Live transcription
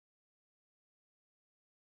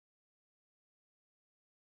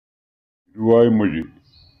తిరువాయిమొഴి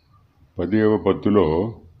 10వ పత్తులో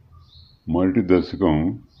మొదటి దశకం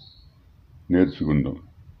నేర్చుకుందాం.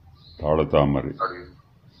 తాళతామరై.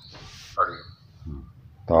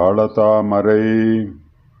 తాళతామరై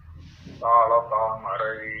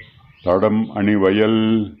தடம் அணிவயல்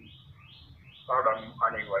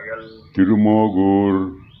திருமோகூர்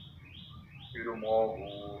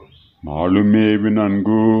நாளுமேவி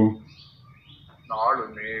நன்கு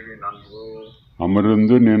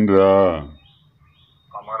அமர்ந்து நின்றா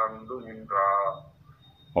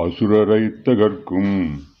அசுரரைத்த கற்கும்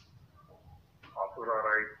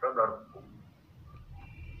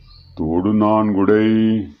தோடு நான்குடை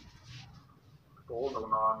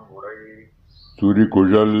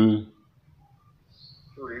சுரிகுழல்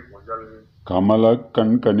கமலக்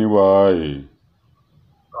கண்கனிவாய்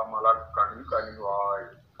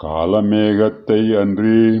காலமேகத்தை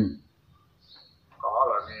அன்றி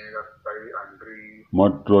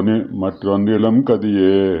மற்றொன்றிலம்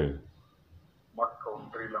கதியே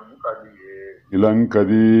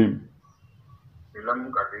இளங்கதி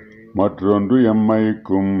மற்றொன்று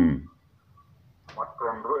எம்மைக்கும்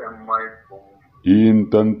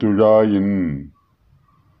ஈந்தந்துழாயின்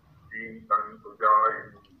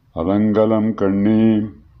அலங்கலம் கண்ணி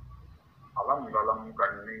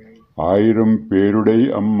ஆயிரம் பேருடை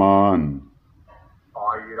அம்மான்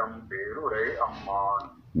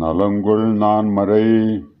நலங்கொள் நான் மறை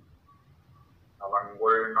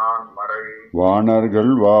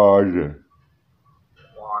வானர்கள் வாழ்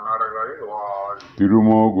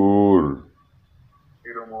திருமோகூர்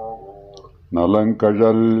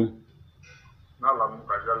நலங்கழல்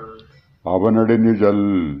அவனடி நிழல்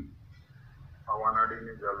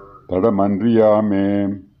தடமன்றியாமே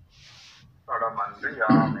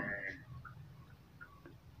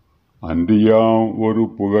அன்றியாம் ஒரு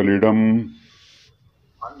புகலிடம்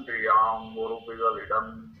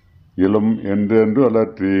இளம் என்றென்று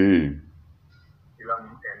அலற்றி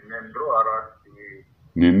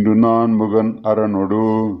நின்று நான் முகன் அரனொடு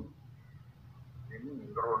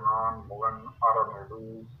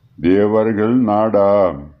தேவர்கள் நாடா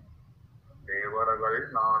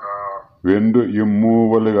வென்று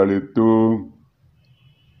இம்மூவலுகளித்து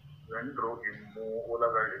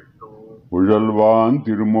உழல்வான்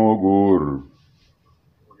திருமோகூர்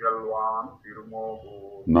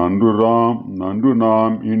நன்று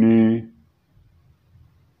நாம் இனி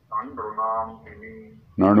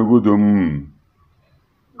நணுகுதும்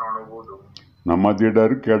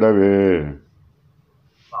நமதிடர் கெடவே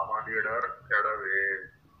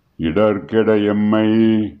இடர்கெட எம்மை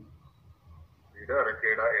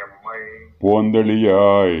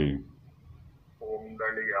போந்தளியாய்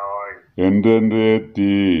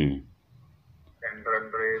என்றென்றேத்தி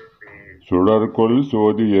சுடர்கொள்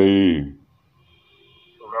சோதியை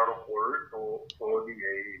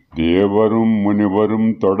தேவரும் முனிவரும்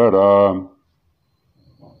தொடரா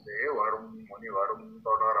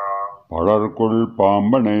படர்கொள்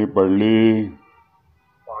பாம்பனை பள்ளி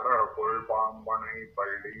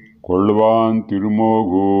கொள்வான்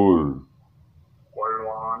திருமோகூர்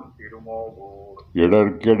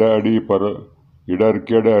இடர்கெட அடி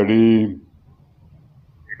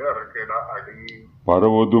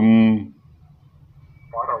பரவுதும்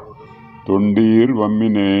தொண்டீர்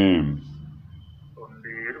வம்மினே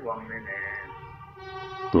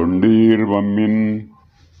தொண்டீர் வம்மின்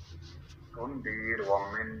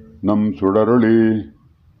நம் சுடரொளி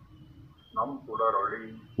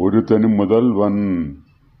ஒரு தனி முதல்வன்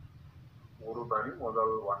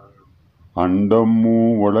அண்டம்மூ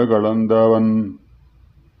உலகளந்தவன்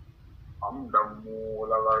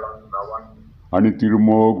அணி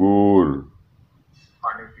திருமோகூர்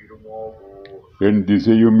என்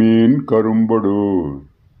திசையுமீன் கரும்பொடு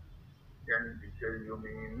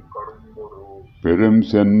பெரும்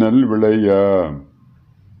சென்னல் விளையா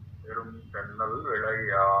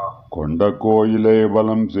கொண்ட கோயிலை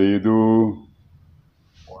வலம் செய்து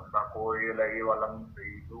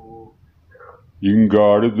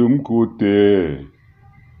இங்காடுதும் கூத்தே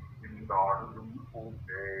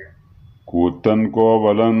கூத்தன்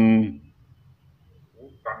கோவலன்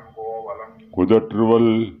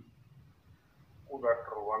குதற்றுவல்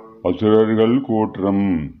அசுரர்கள் கூற்றம்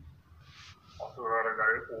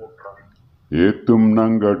ஏத்தும்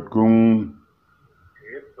நங்கட்கும்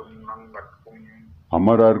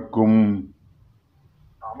அமரர்க்கும்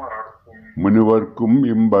முனிவர்க்கும்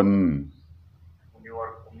இம்பன்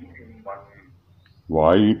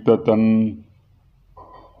வாயித்த தன்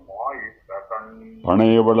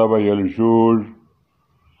பனையவளவயல் சூழ்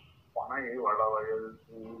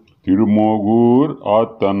திருமோகூர்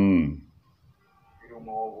ஆத்தன்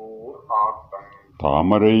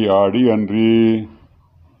தாமரை ஆடி அன்றி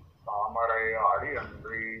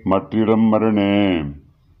மற்றிலம் மரணே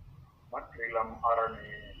மற்றிலம் அரணே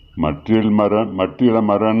மற்றிலமரன்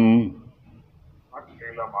மற்றிலமரண்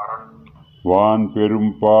வான்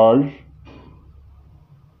பெரும்பாழ்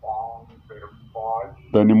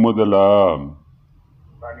தனிமுதலா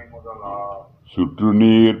சுற்று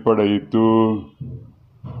நீர் படைத்து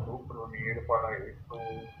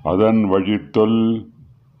அதன் வழித்தொல்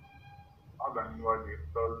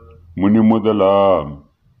முனிமுதலா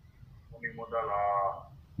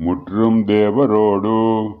முற்றும் தேவரோடு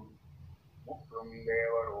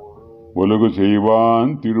உலகு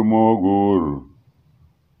செய்வான் திருமோகூர்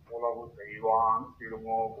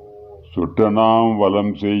சுற்றனாம்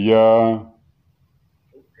வலம் செய்ய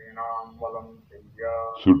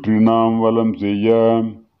சுற்றினாம் வலம் செய்ய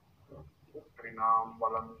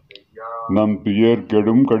நம் துயர்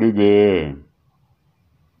கெடும் கடிதே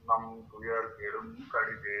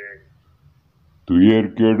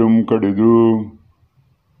துயர் கெடும் கடிது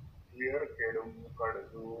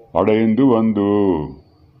அடைந்து வந்து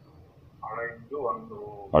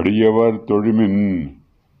அடியவர் தொழுமின்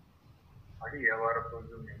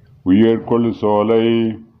உயர்கொள் சோலை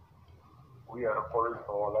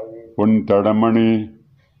உன் தடமணி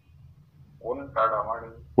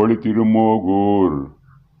ஒளி திருமோகூர்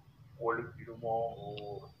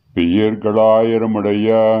பெயர்களாயிரமுடைய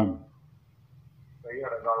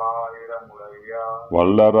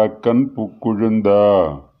வல்லரக்கன் புக்குழுந்த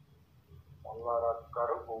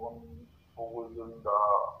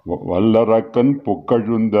வல்லரக்கன்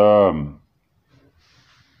புக்கழுந்த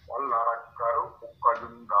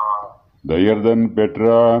தயர்தன் பெற்ற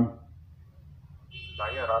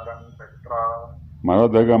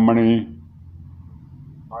மரதகமணி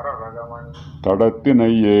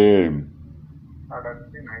தடத்தினையே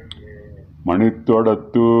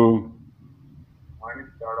மணித்தொடத்து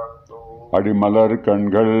அடிமலர்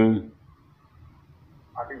கண்கள்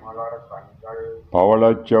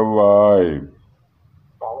பவளச் செவ்வாய்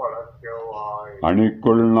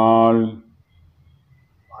அணிக்குள் நாள்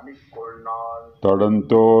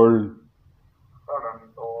தொடர்ந்தோள்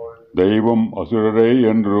தெய்வம் அசுரரை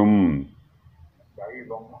என்றும்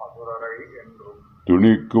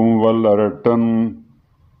துணிக்கும் வல்லரட்டன்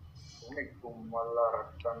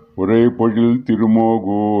உரை பொழில்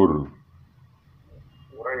திருமோகூர்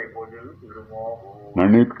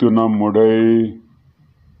நனித்து நம்முடை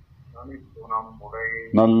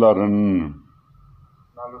நல்லரண்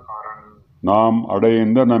நாம்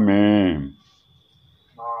அடைந்த நமே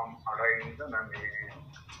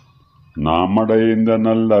நாம் அடைந்த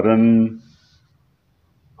நல்லரண்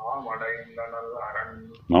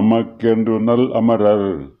நமக்கென்று நல் அமரர்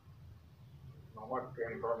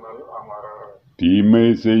தீமை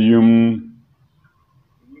செய்யும்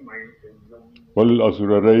வல்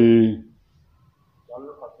அசுரரை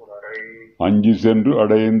அஞ்சி சென்று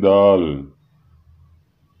அடைந்தால்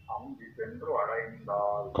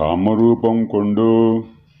காமரூபம் கொண்டு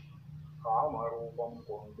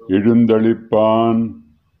எழுந்தளிப்பான்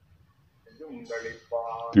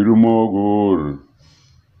திருமோகூர்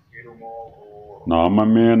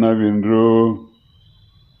நாமமேனவென்று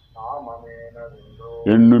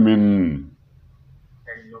எண்ணுமின்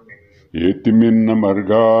ஏத்துமின்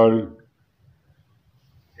நமர்கள்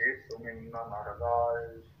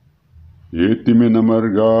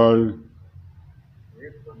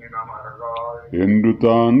என்று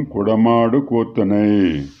தான் குடமாடு கூத்தனை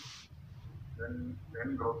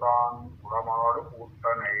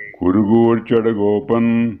குருகூர்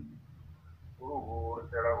செடகோபன்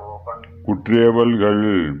குற்றேவல்கள்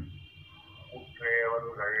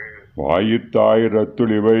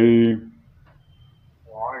வாயித்தாயிரத்துளிவை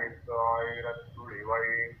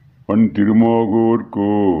ஒன்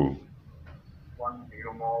திருமோகூர்க்கு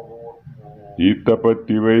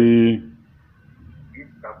ஈத்தபத்திவை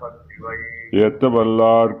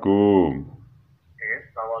ஏத்தவல்லார்க்கு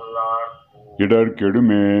இடர்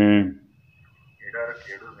கெடுமே.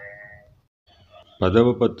 పదవ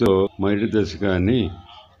పత్తు మొదటి దశకాన్ని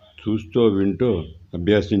చూస్తూ వింటూ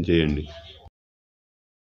అభ్యాసం చేయండి.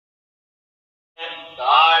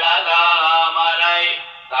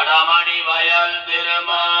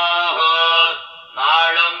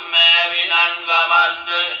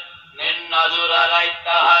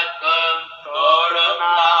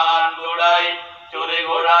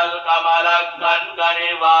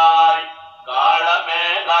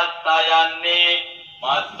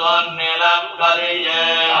 மத்தொன்னிலம் கலியே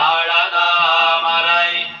ஆழதாமரை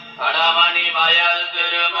கடமணி வயல்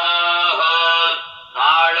திருமோகூர்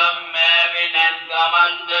நாளும் மேவி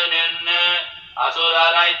நென்கமந்து நின்று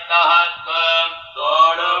அசுரரை தகர்க்கும்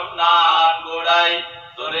தோடும் நான்குடை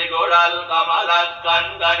துரிகுழல் கமலக்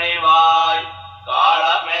கண்கணிவாய்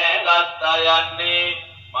காலமேகத்தையன்னி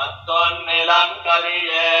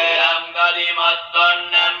மத்தொன்னிலங்கரியே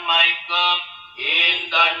மத்தொன்னெம்மைக்கும்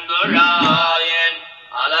ஈந்தண்டுழாயன்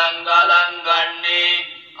அலங்கலங்கண்ணி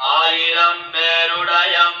ஆயிரம்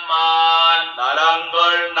பேருடையம்மான்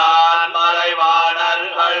நலங்கொள் நான்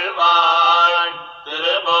மறைவாணர்கள் வாழ்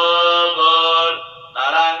திருமோகோர்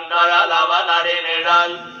நலங்களவனடி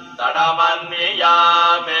நிழல்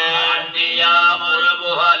தடமன்னியாமே அன்னியாமொரு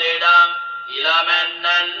புகலிடம்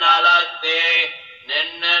இளமென்னன் நலத்தே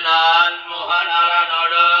நின்று நான்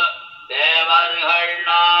முகநரனொடு தேவர்கள்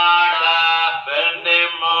நாட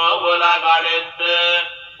பெண்ணிம்மோ உலகளித்து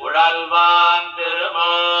உழல்வான்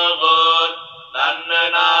திருமோகோர் நன்னு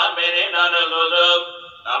நாமினி நனுகுது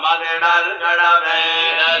நமதிடர்களவே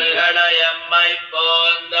எம்மை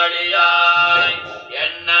போந்தடியாய்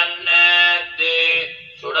என்னேத்தி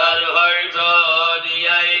சுடர்கள்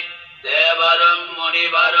சோதியை தேவரும்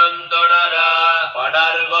முனிவரும் தொடர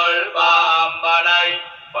படர்கொள் பாம்பனை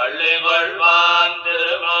பள்ளிகொள்வான்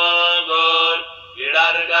திருமோகோர்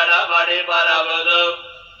இடர்கள வடிபரவது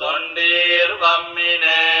தொண்டீர்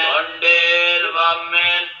வம்மினே தொண்டீர்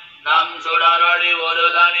வம்மின் நம் சுடரொடி ஒரு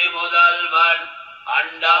தனி முதல்வன்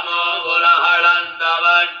அண்டமோ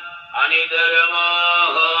உலகளந்தவன் அணி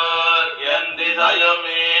திருமோகோர் என்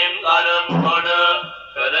திசையுமீன் கரும் கொடு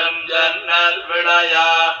பெரும் ஜன்னல் விளையா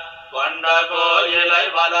கொண்ட கோயிலை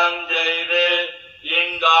வலம் செய்து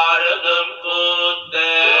இங்காழுதும் கூத்தே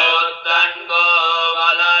கூத்தன்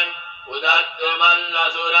கோவலன் உதத்து வல்ல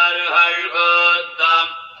சுரர்கள்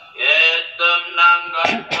கூத்தம் ஏத்தும்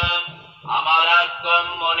நங்கட்கும்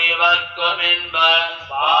அமரர்க்கும் முனிவர்க்கும் இன்பன்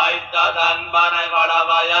வாய்த்த தன்பனை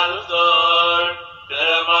வடவயல் சூழ்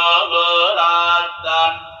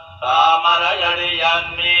திருமோகூராத்தன்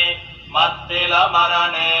தாமரையடியன்னி மத்தில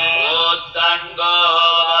மரணே கூத்தன்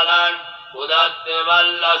கோவலன் உதத்து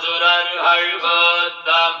வல்ல சுரர்கள்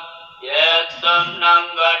கூத்தம் ஏத்தும்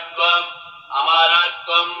நங்கட்கும்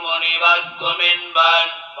அமரர்க்கும் முனிவர்க்கும்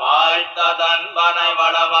இன்பன் வாய்த்த தன்பனை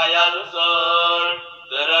வடவயல் சூழ்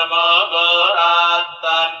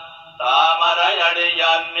திருமோகூராத்தன்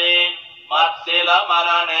தாமரையடியன்னி மத்தில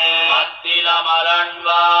மரணே மத்தில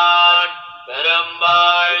மரண்வான்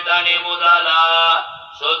பெரும்பாள் தனி முதலா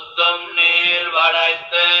சுத்தும் நீர்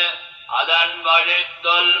வடைத்து அதன்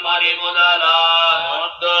வழித்தொல் மறி முதலா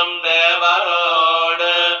முத்தும்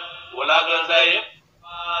தேவரோடு உலகு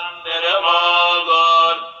செய்வான்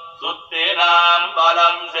திருமோகோர் சுத்தினான்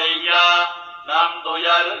பலம் செய்ய நம்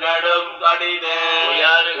துயர்களும் கடிதே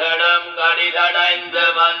துயர்களும் கடிதடைந்து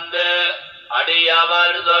வந்து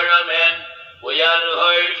அடியவர் தொழுமென்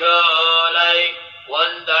உயர்கொள் சோலை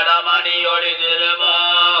ஒந்தடமணியொடி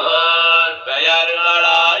திருமோகோர்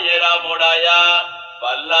பெயர்களாயிரமுடைய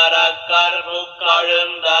வல்லரக்கர்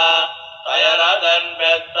முக்கழுந்த தயரதன்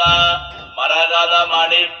பெத்த மரகத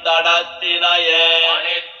மணித்தடத்தினையே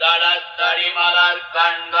மணித்தடத்தடி மலர்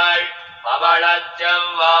கண்கள் பவளச்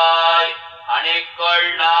செவ்வாய் அணிக்கொள்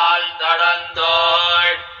நாள்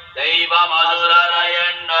தடந்தோள் தெய்வம்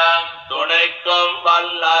அசுரரையண்ணம் துணைக்கும்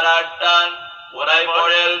வல்லரட்டன்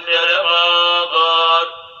உரைபொழில் திருமோகோர்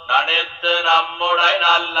நனித்து நம்முடை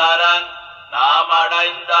நல்லரன் நாம்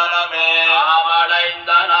அடைந்தனமே நாம்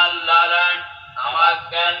அடைந்த நல்லரன்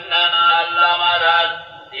நமக்கென்ன நல்லமரர்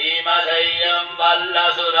தீம செய்யும் வல்ல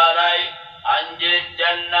சுரரை அஞ்சி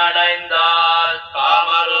சென்னடைந்தால்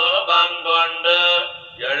காமரூபம் கொண்டு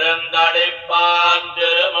எழுந்தடிப்பான்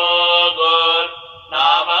திருமோகோர்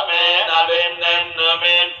நாமமே நவின்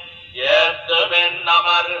என்னுமின் ஏத்துமின்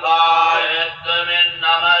நமர்காள்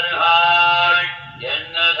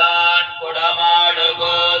என்னுதான் குடமாடு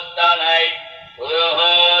கூத்தனை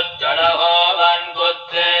குருகோர் சடகோவன்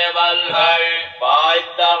குத்தேவல்கள்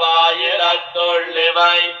பாய்த்த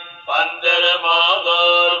வாயிரத்துள்ளிவை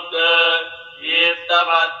பந்திருமோகோர்க்கு ஈர்த்த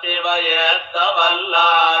பத்திவ ஏத்த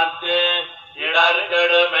வல்லார்க்கு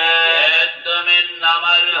இடர்கெடுமே ஏத்துமின்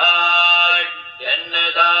நமர்காள்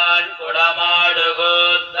என்னுதான் குடமாடு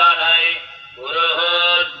கூத்தனை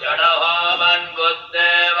குருகோர் சடகோவன்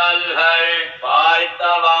குத்தேவல்கள் பாய்த்த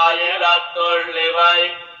வாயிரத்துள்ளிவை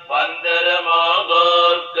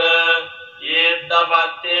பந்திருமோகோர்க்கு ஈர்த்த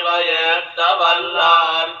பத்திவ ஏத்த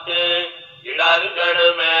வல்லார்க்கு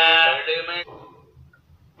இடர்கெடுமே.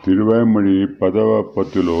 తిరువైమొഴి 10వ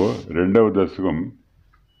పత్తులో 2వ దశకం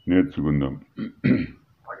నేర్చుకుందాం.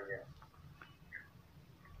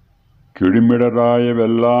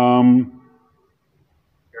 కెడిమిడరాయవెల్లాం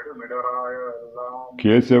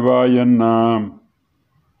கேசவாயன்னா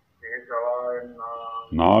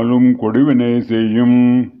நாளும் கொடுவினை செய்யும்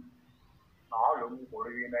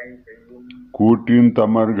கூற்றின்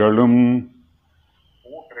தமர்களும்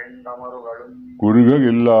குறுக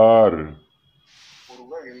இல்லார்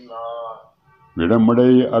வல்லார் விடமுடை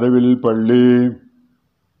அரவில் பள்ளி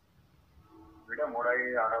விடமுடை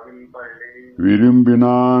அரவில் பள்ளி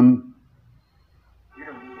விரும்பினான்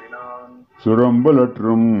விரும்பினான்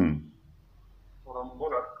சுரம்பலற்றும்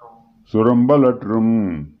புறம்புலற்றும் சுரம்பலற்றும்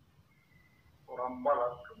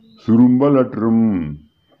புறம்பலற்றும் சுரும்பலற்றும்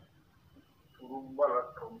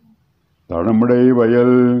சுரும்பலற்றும் தடமுடை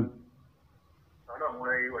வயல்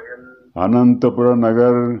தடமுடை வயல் அனந்தபுர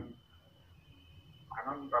நகர்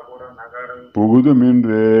அனந்தபுர நகர்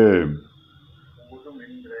புகுதுமின்றே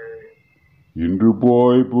புகுதுமின்றே இன்று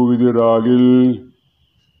போய் புகுதிராகில்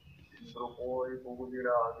இன்று போய்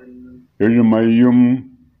புகுதிராகில் எழுமையும்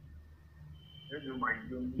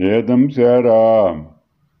எதுமையும் ஏதம் சேரா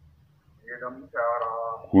ஏதம் சாரா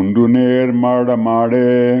குன்று நேர் மாடமாடே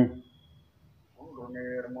குன்று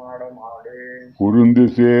நேர் மாடமாடே குருந்து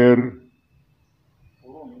சேர்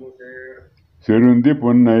குறுந்து சேர் செருந்தி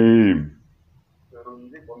பொன்னை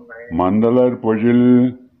பெருந்தி பொன்னை மண்டலர் பொழில்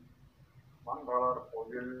மங்களர்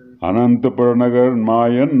பொழில் அனந்தபுர நகர்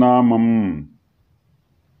மாயன் நாமம்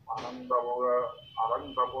அனந்தபுர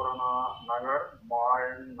நகர்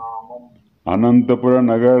மாயன் நாமம் அனந்தபுர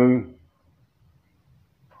நகர்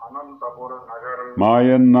அனந்தபுர நகர்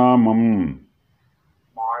மாயன் நாமம்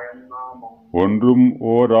மாயன் நாமம் ஒன்றும்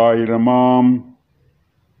ஓர் ஆயிரமாம்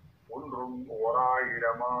ஒன்றும்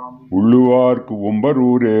ஓராயிரமாம் உள்ளுவார்க்கு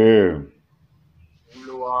ஒம்பரூரே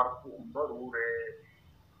உள்ளுவார்க்கு உம்பரூரே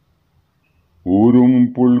ஊரும்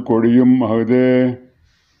புல் கொடியும் அகுதே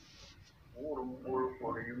ஊரும் புல்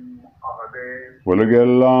கொடியும் அகதே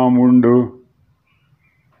உலகெல்லாம் உண்டு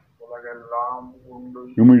உலகெல்லாம் உண்டு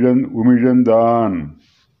உமிழந்தான்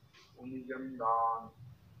உமிஜந்தான்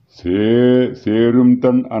சேரும்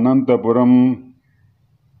தன் அனந்தபுரம்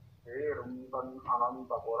சேரும் தன்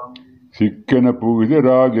அனந்தபுரம் சிக்கென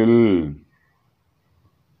புகுதிராகில்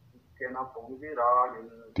சிக்கென புகுதிராகில்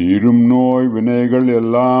தீரும் நோய் வினைகள்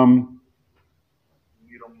எல்லாம்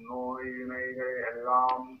தீரும் நோய் வினைகள்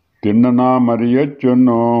எல்லாம் திண்ணனாம் அறியச்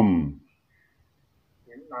சொன்னோம்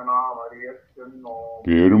நாம் அறியச் சொன்னோம்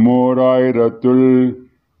பெருமோராயிரத்துள்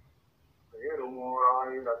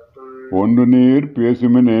பேருமோராயிரத்துள் ஒன்று நீர்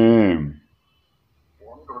பேசுமினே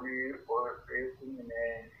ஒன்று நீர் பேசுமினே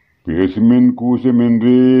பேசுமின்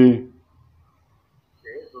கூசமின்றி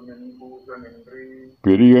பேசுமின் கூசமின்றி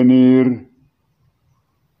பெரிய நீர்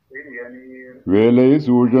பெரிய நீர் வேலை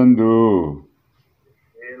சூழந்து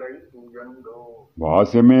வேலை சூழந்து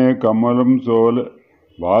வாசமே கமழும் சோலை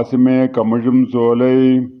வாசமே கமுழும் சோலை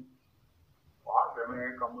வாசமே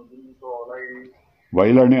கமுதும் சோலை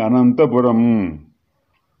வயலணி அனந்தபுரம்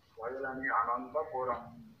வயலணி அனந்தபுரம்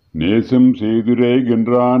நேசம்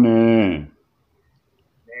செய்துரைகின்றானே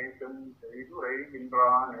நேசம்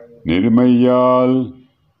செய்துரைகின்றானே நெருமையால்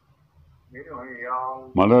நெருமையால்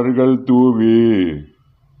மலர்கள் தூவி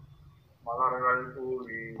மலர்கள்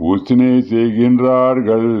தூவி பூசனை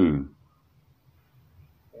செய்கின்றார்கள்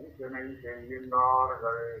பூசனை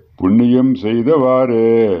செய்கின்றார்கள் புண்ணியம் செய்தவாறே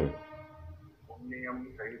புண்ணியம்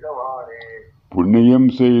செய்தவாறே புண்ணியம்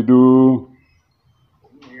செய்து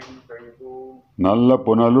புண்ணியம் செய்து நல்ல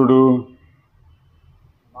புனலுடு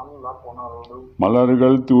நல்ல புனருடு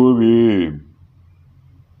மலர்கள் தூவி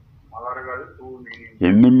மலர்கள் தூவி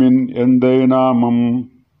எண்ணுமின் எந்தை நாமம்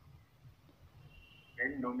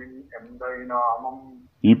எண்ணுமின் எந்தை நாமம்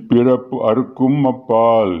இப்பிறப்பு அறுக்கும்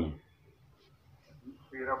அப்பால்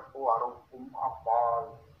பிறப்பு அறுக்கும் அப்பால்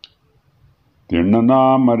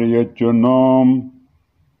திண்ணனாம் அறியச் சொன்னோம்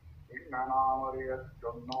என்ன நாம் அறியச்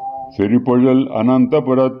சொன்னோம் செறிபொழில்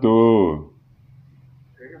அனந்தபுரத்து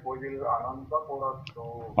திருப்பொழில் அனந்தபுரத்து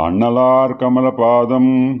அண்ணலார்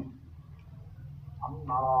கமலபாதம்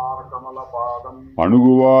அன்னலார் கமலபாதம்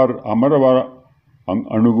அணுகுவார் அமரவர்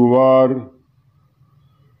அணுகுவார்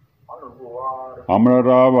அணுகுவார்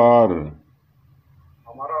அமரராவார்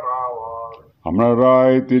அமரராவார்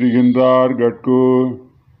அமரராய் திரிகின்றார் கட்கு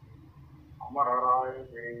அமரராய்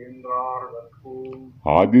செய்கின்றார் கற்கு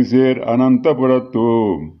ஆதிசேர் அனந்தபுரத்து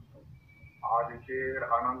ஆதிசேர்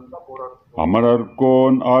அனந்தபுரத்து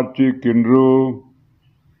அமரர்கோன் ஆட்சிக்கின்று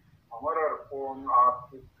அமரர் போன்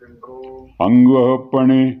ஆர்த்திக்கின்றோ அங்கு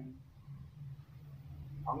அகப்பணி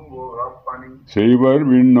அங்கு அப்பணி செய்வர்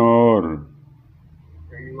விண்ணோர்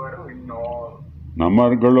செய்வர் விண்ணோர்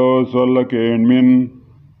நமர்களோ சொல்ல கேண்மின்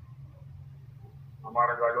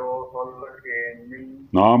அமர்களோ சொல்ல கேள்வி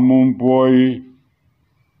நாமும் போய்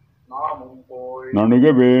நாமும் போய்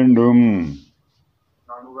நணுக வேண்டும்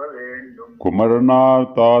நணுக வேண்டும் குமரனார்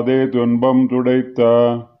தாதே துன்பம் துடைத்த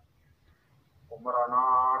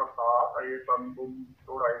குமரனார் தாத்தை தந்தும்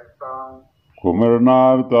துடைத்தான்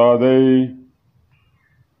குமரனார் தாதை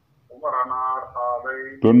குமரனார் தாதை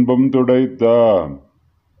துன்பம் துடைத்த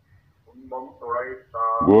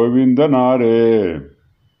கோவிந்தனாரே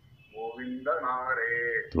கோவிந்தனாரே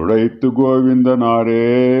துடைத்து கோவிந்தனாரே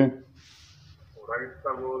உரைத்த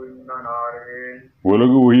கோவிந்தனாரே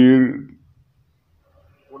உலகு உயிர்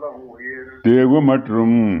உலகு உயிர் தேவு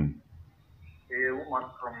மற்றும் தேவு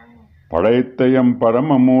மற்றும் படைத்தயம்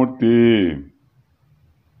பரமமூர்த்தி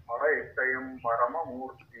படைத்தயம்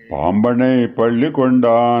பரமமூர்த்தி பாம்பனை பள்ளி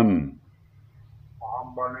கொண்டான்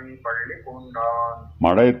பாம்பனை பள்ளி கொண்டான்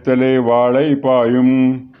மடைத்தலை வாழை பாயும்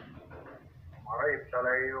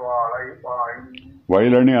மறைத்தலை வாழை பாயும்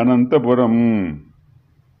வயலணி அனந்தபுரம்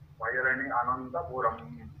வயலணி அனந்தபுரம்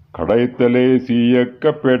கடைத்தலை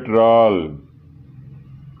சீயக்க பெற்றால்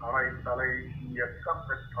கடைத்தலை இயக்கம்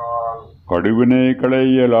பெற்றால் கடுவினை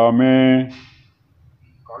களையலாமே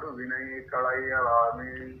கடுவினை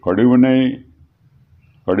களையலாமே கடுவினை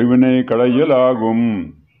களையலாகும்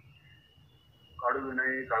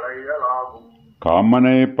கடுவினை களையலாகும்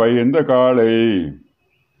காமனை பயந்த காலை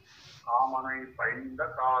காமனை பைந்த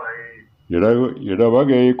காலை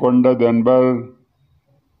இடவகை கொண்டதென்பர்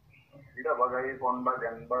இடவகை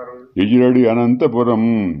கொண்டதென்பர் எதிரடி அனந்தபுரம்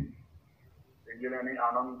எகிலனி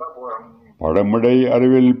அனந்தபுரம் படமுடை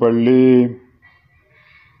அறிவில் பள்ளி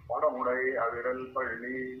படமுடை அவிரல்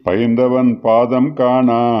பள்ளி பயின்றவன் பாதம்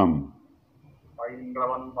காணாம்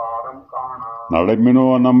பயின்றவன் பாதம் காணா நடமினோ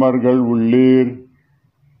நமர்கள் உள்ளீர்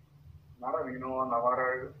நடவினோ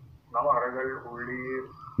நவர்கள் உள்ளீர்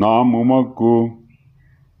நாம் உமக்கு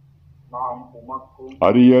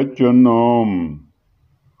அறியச் சொன்னோம்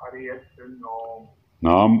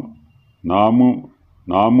நாம்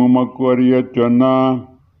உமக்கு அறியச் சொன்ன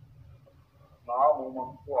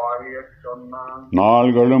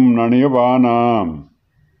நாள்களும் நனியவானாம்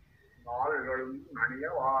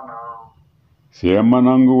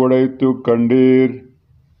சேமனங்கு உடைத்து கண்டீர்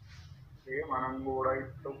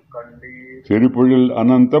செறிபொழில்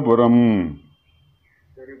அனந்தபுரம்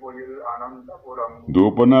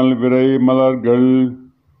தூபனல் விரை மலர்கள்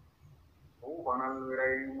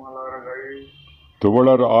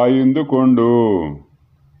துவளர் ஆய்ந்து கொண்டு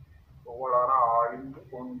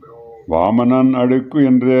வாமனன் அடுக்கு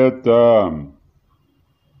என்றேத்த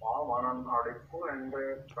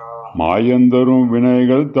மாயந்தரும்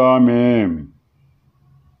வினைகள் தாமே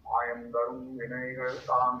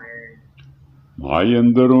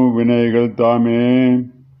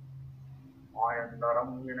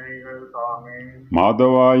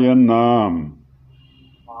மாதவாயன்னாம்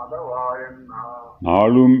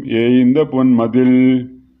நாளும் ஏய்ந்த பொன்மதில்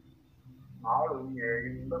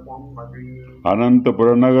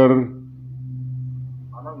அனந்தபுரநகர்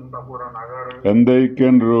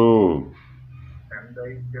எந்தைக்கென்று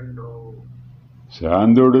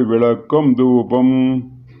சாந்தொடு விளக்கும் தூபம்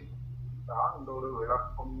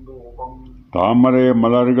தாமரை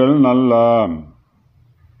மலர்கள் நல்ல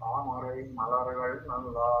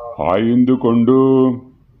ஆய்ந்து கொண்டு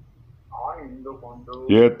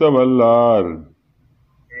ஏத்த வல்லார்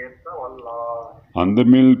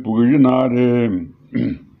அந்தமில் புகழினாரே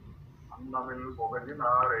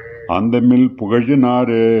அந்தமில் புகழ்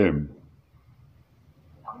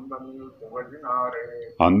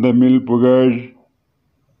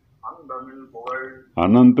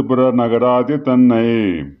அனந்தபுர நகராதி தன்னை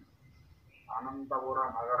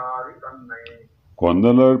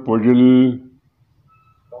கொந்தலர் பொழில்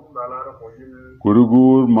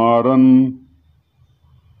குருகூர் மாறன்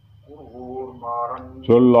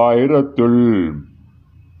சொல்லாயிரத்துள்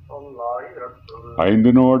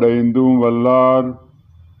ஐந்தினோடைந்தும் வல்லார்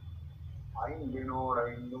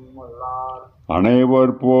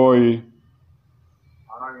அனைவர் போய்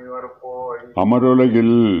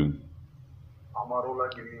அமருலகில்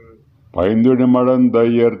பைந்தொடி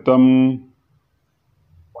மடந்தையர்த்தம்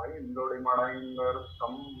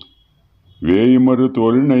వేయిమరు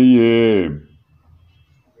తోలినయ్యే.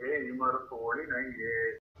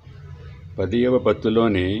 10వ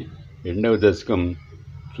పత్తులోని 2వ దశకం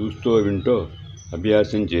చూస్తూ వింటూ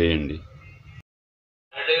అభ్యాసం చేయండి.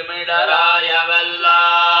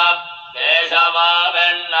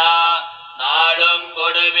 நாடும்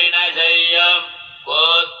கொடுவின செய்யும்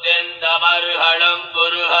கூத்தெந்தமர்களும்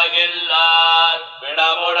குருககில்லார்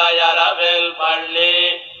விடமுடையரவில் பள்ளி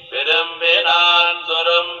விரும்பினான்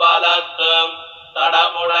சுரும்பலத்தும்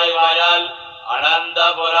தடமுடை வயல்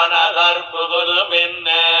அனந்தபுர நகர் புகுது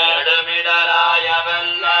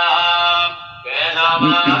மின்னமிடராயவெல்லாம்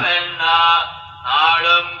கேசவாவென்னா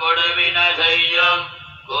நாடும் கொடுவின செய்யும்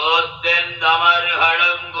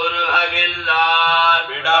கூத்தெந்தமர்களும் குருககில்லார்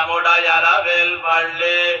விடமுடையரவில்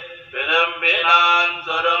பள்ளி விரும்பினான்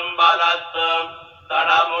சுரும்பலத்தும்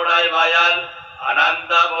தடமுடை வயல்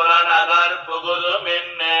அனந்தபுர நகர் புகுது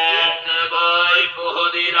மின்னே போய்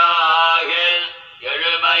புகுதிராகில்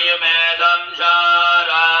எழு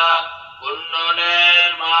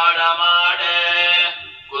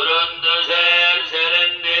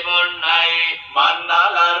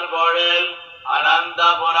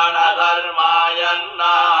புறநகர் மாயன்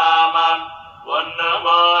நாமம் ஒன்னு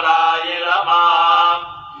மோராயிரமாம்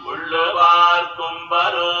உள்ளுவார்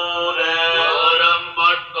கும்பரூரே ஊரும்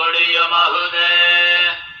பொற்கொடியும் அகுதே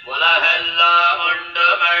உலகெல்லாம் உண்டு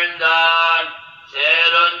மெழ்ந்தான்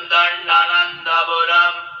சேருந்தன்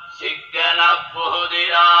அனந்தபுரம் சிக்கன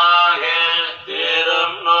புகுதிராகில்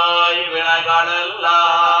தீரும் நோய்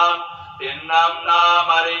வினைகளெல்லாம் தின்னம்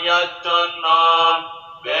நாம் அறியச் சொன்னோம்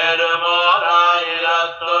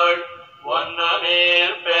வேறுமோராயிரத்துள் ஒன்னு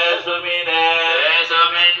நீர் பேசுமினே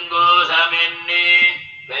பேசுமின் கூசமின்னி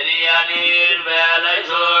பெரிய நீர் வேலை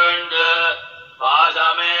சூழ்ந்து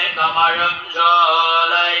பாசமே கமழும்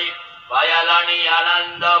சோலை வயலணி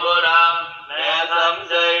அனந்தபுரம் நேசம்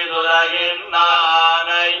செய்துலகின்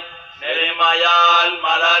நானை நெறிமையால்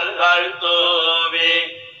மலர்கள் தூவி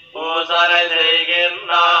பூசனை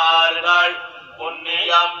செய்கின்றார்கள்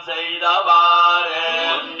புண்ணியம் செய்தவாறே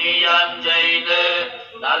புண்ணியம் செய்து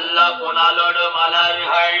நல்ல புனலொடு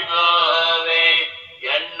மலர்கள் தூவி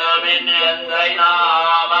எண்ணுமின் எந்தை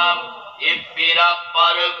நாமம்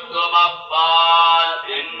இப்பிறப்பருக்கும் அப்பால்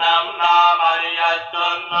இன்னம் நாம் அறியச்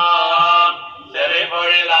சொன்னோம்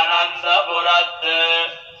செறிபொழில் அனந்தபுரத்து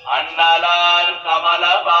அண்ணலார்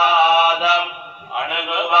கமலபாதம்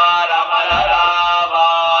அணுகுவார்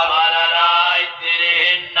அமரராவார் மலராய்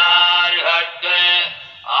திரிகின்றார்கட்கு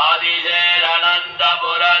ஆதிசேர்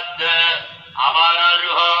அனந்தபுரத்து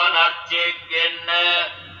அமரர்கோ நர்ச்சிக்கின்னு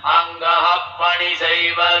அங்கப்பணி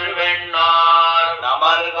செய்வர் வெண்ணார்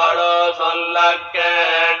நமர்களோ சொல்ல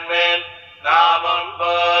கேள்வின் நாமும்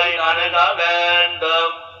போய் அணுக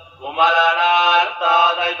வேண்டும் குமரனார்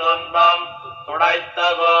தாதை துன்பம் துடைத்த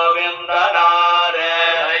கோவிந்தனாரே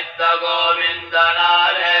துடைத்த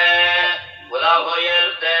கோவிந்தனாரே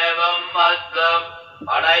உலகுயில் தேவம் மற்றும்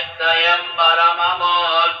படைத்த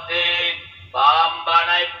எம்பரமமூர்த்தி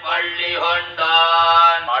பாம்பனை பள்ளி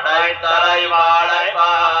கொண்டான் மடைத்தலை வாழை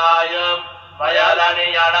பாயும் வயலணி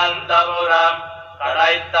அனந்தபுரம்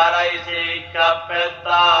கடைத்தலை சீக்க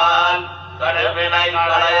பெற்றால் கடுவினை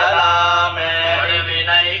களையலாமே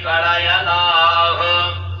கடுவினை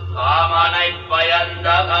களையலாகும் காமனை பயந்த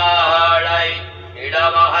காளை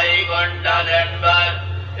இடவகை கொண்டதென்பர்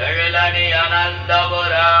எழிலணி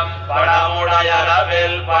அனந்தபுரம்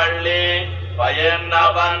படமுடையளவில் பள்ளி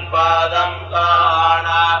பயன்னவன் பாதம் காண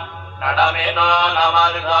நடமினோ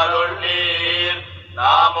நமர்களுள்ளீர்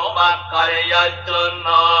நாமுமக்கரியச் சொன்ன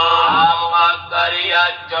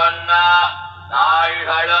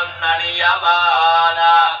நாள்களும் நனியவான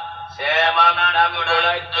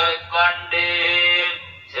சேமனமுடைத்துக் கொண்டீர்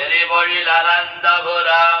செறிபொழில்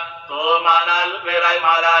அனந்தபுரம் தூமணல் விரை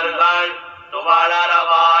மலர்கள் துவளர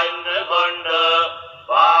வாய்ந்து கொண்டு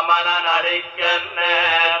வாமனன்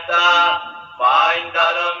அடிக்கேத்த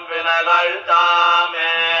வாய்ந்தரும் வினைகள் தாமே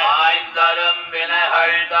வாய்ந்தரும்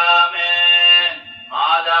வினைகள் தாமே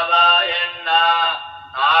மாதவா என்ன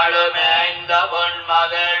நாளுமேய்ந்த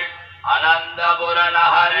பொன்மகள் அனந்தபுர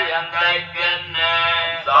நகர் எந்தைக்கென்னே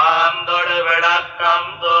சாந்தொடு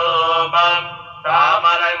விளக்கம் தூபம்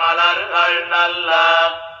தாமரை மலர்கள் நல்ல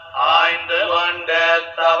ஆய்ந்து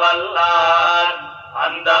கொண்டேத்தவல்லார்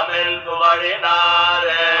அந்தமில்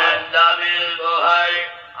புகழினாரே அந்தமில் புகழ்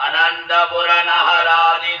அனந்தபுர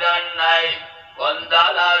நகராதிதன்னை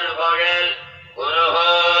கொந்தலர் பொழில்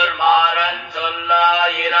குருகூர் மாறன்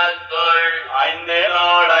சொல்லாயிரத்துள்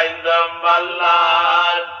ஐந்தினோடு ஐந்தும்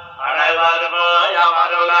வல்லார் அனைவர் போய்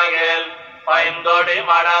அமருலகில் பைந்தொடி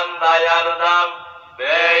மடந்தயர்தம்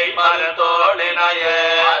வேய் மருதோளினையே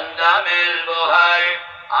அந்தமில் புகழ்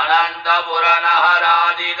அனந்தபுர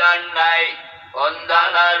நகராதிதன்னை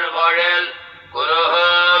கொந்தலர் பொழில்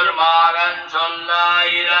குருகூர் மாறன்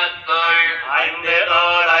சொல்லாயிரத்துள்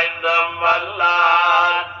ஐந்தினோடு ஐந்தும்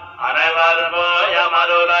வல்லார் அனைவர் போய்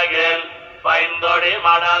அமருலகில் பைந்தொடி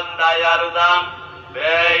மடந்தயர்தம்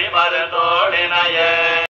வேய் மருதோளினையே